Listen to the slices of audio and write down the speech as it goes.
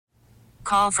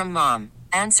call from mom.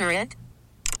 Answer it.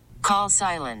 Call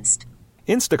silenced.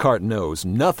 Instacart knows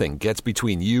nothing gets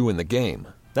between you and the game.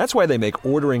 That's why they make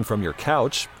ordering from your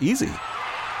couch easy.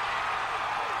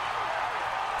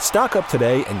 Stock up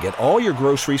today and get all your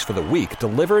groceries for the week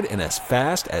delivered in as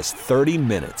fast as 30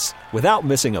 minutes without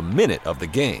missing a minute of the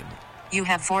game. You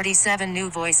have 47 new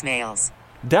voicemails.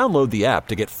 Download the app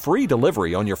to get free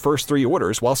delivery on your first 3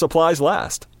 orders while supplies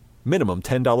last. Minimum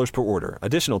 $10 per order.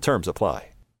 Additional terms apply.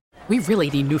 We really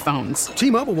need new phones.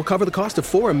 T-Mobile will cover the cost of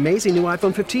 4 amazing new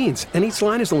iPhone 15s, and each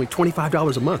line is only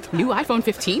 $25 a month. New iPhone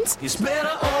 15s? It's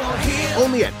better over here.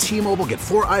 Only at T-Mobile, get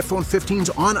 4 iPhone 15s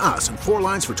on us and 4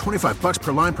 lines for $25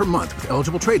 per line per month with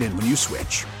eligible trade-in when you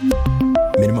switch.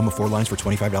 Minimum of 4 lines for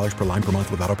 $25 per line per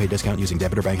month with autopay discount using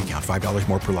debit or bank account. $5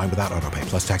 more per line without autopay,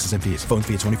 plus taxes and fees. Phone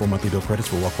fee at 24 monthly bill credits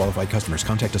for well-qualified customers.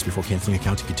 Contact us before canceling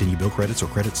account to continue bill credits or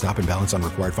credit stop and balance on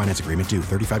required finance agreement due.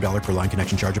 $35 per line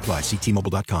connection charge applies. See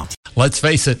T-Mobile.com. Let's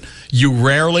face it, you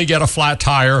rarely get a flat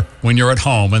tire when you're at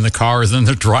home and the car is in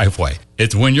the driveway.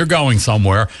 It's when you're going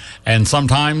somewhere, and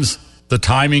sometimes the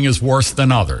timing is worse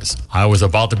than others. I was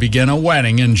about to begin a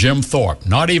wedding in Jim Thorpe,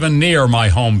 not even near my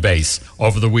home base,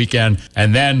 over the weekend,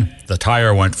 and then the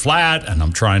tire went flat, and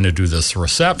I'm trying to do this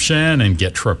reception and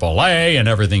get AAA, and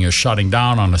everything is shutting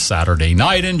down on a Saturday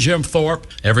night in Jim Thorpe.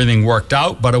 Everything worked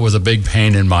out, but it was a big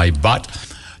pain in my butt.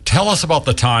 Tell us about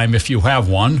the time, if you have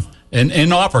one, an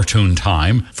inopportune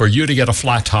time for you to get a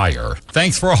flat tire.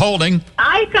 Thanks for holding.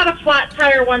 I got a flat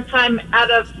tire one time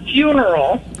at a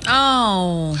funeral.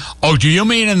 Oh, do you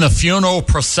mean in the funeral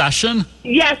procession?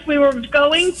 Yes, we were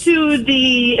going to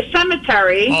the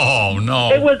cemetery. Oh,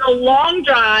 no. It was a long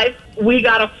drive. We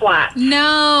got a flat.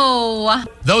 No.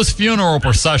 Those funeral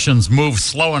processions move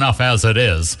slow enough as it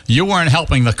is. You weren't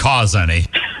helping the cause any.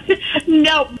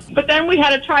 No, but then we had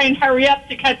to try and hurry up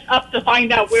to catch up to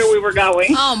find out where we were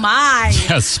going. Oh, my.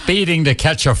 Speeding to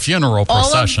catch a funeral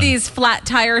procession. All of these flat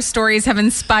tire stories have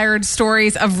inspired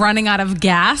stories of running out of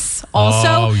gas.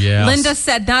 Also, yes. Linda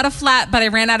said, not a flat, but I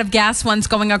ran out of gas once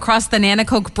going across the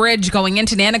Nanticoke Bridge, going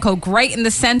into Nanticoke, right in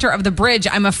the center of the bridge.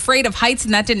 I'm afraid of heights,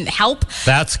 and that didn't help.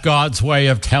 That's God's way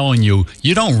of telling you,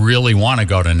 you don't really want to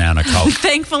go to Nanticoke.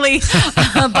 Thankfully,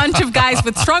 a bunch of guys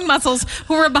with strong muscles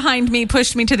who were behind me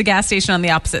pushed me to the gas station on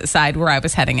the opposite side where I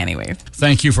was heading anyway.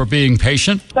 Thank you for being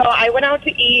patient. So I went out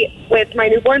to eat with my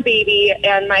newborn baby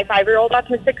and my 5-year-old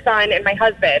autistic son and my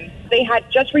husband. They had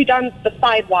just redone the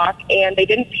sidewalk and they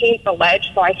didn't paint the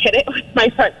ledge, so I hit it with my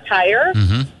front tire.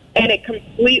 And it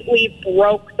completely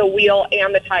broke the wheel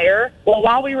and the tire. Well,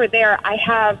 while we were there, I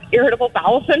have irritable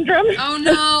bowel syndrome. Oh,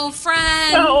 no,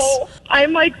 friend. So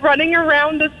I'm like running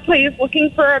around this place looking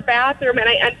for a bathroom, and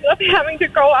I ended up having to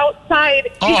go outside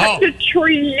behind a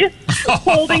tree,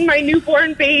 holding my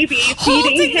newborn baby,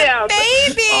 feeding him.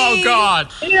 Baby. Oh,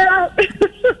 God. Yeah.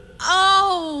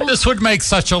 Oh. This would make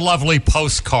such a lovely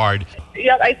postcard.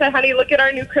 Yeah, I said, honey, look at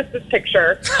our new Christmas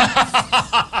picture.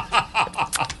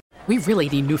 We really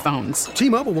need new phones.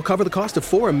 T-Mobile will cover the cost of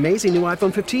 4 amazing new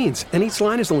iPhone 15s, and each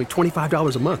line is only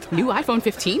 $25 a month. New iPhone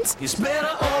 15s? It's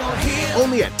better over here.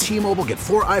 Only at T-Mobile, get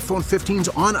 4 iPhone 15s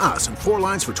on us and 4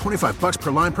 lines for $25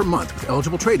 per line per month with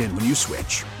eligible trade-in when you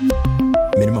switch.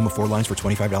 Minimum of 4 lines for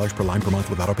 $25 per line per month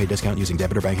with autopay discount using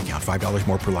debit or bank account. $5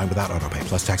 more per line without autopay,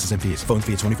 plus taxes and fees. Phone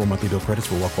fee at 24 monthly bill credits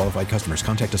for well-qualified customers.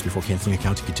 Contact us before canceling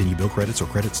account to continue bill credits or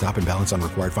credit stop and balance on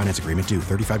required finance agreement due.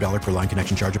 $35 per line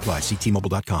connection charge applies. See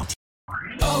T-Mobile.com.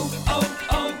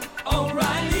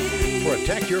 O'Reilly.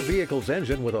 Protect your vehicle's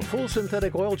engine with a full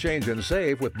synthetic oil change and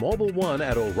save with Mobil 1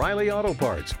 at O'Reilly Auto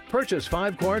Parts. Purchase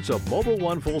 5 quarts of Mobil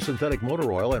 1 full synthetic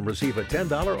motor oil and receive a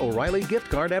 $10 O'Reilly gift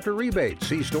card after rebate.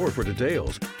 See store for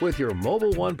details. With your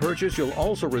Mobil 1 purchase, you'll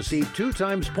also receive 2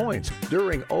 times points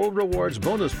during O Rewards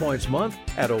Bonus Points Month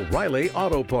at O'Reilly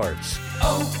Auto Parts.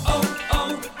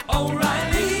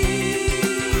 O'Reilly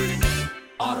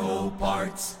Auto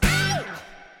Parts.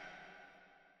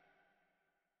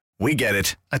 We get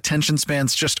it. Attention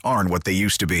spans just aren't what they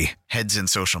used to be. Heads in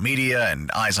social media and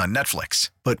eyes on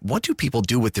Netflix. But what do people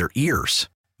do with their ears?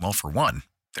 Well, for one,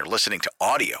 they're listening to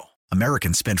audio.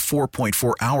 Americans spend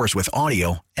 4.4 hours with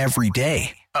audio every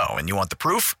day. Oh, and you want the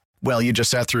proof? Well, you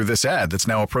just sat through this ad that's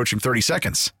now approaching 30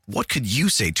 seconds. What could you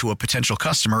say to a potential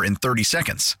customer in 30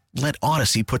 seconds? Let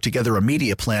Odyssey put together a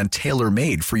media plan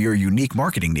tailor-made for your unique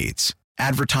marketing needs.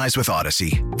 Advertise with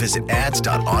Odyssey. Visit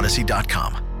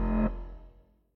ads.odyssey.com.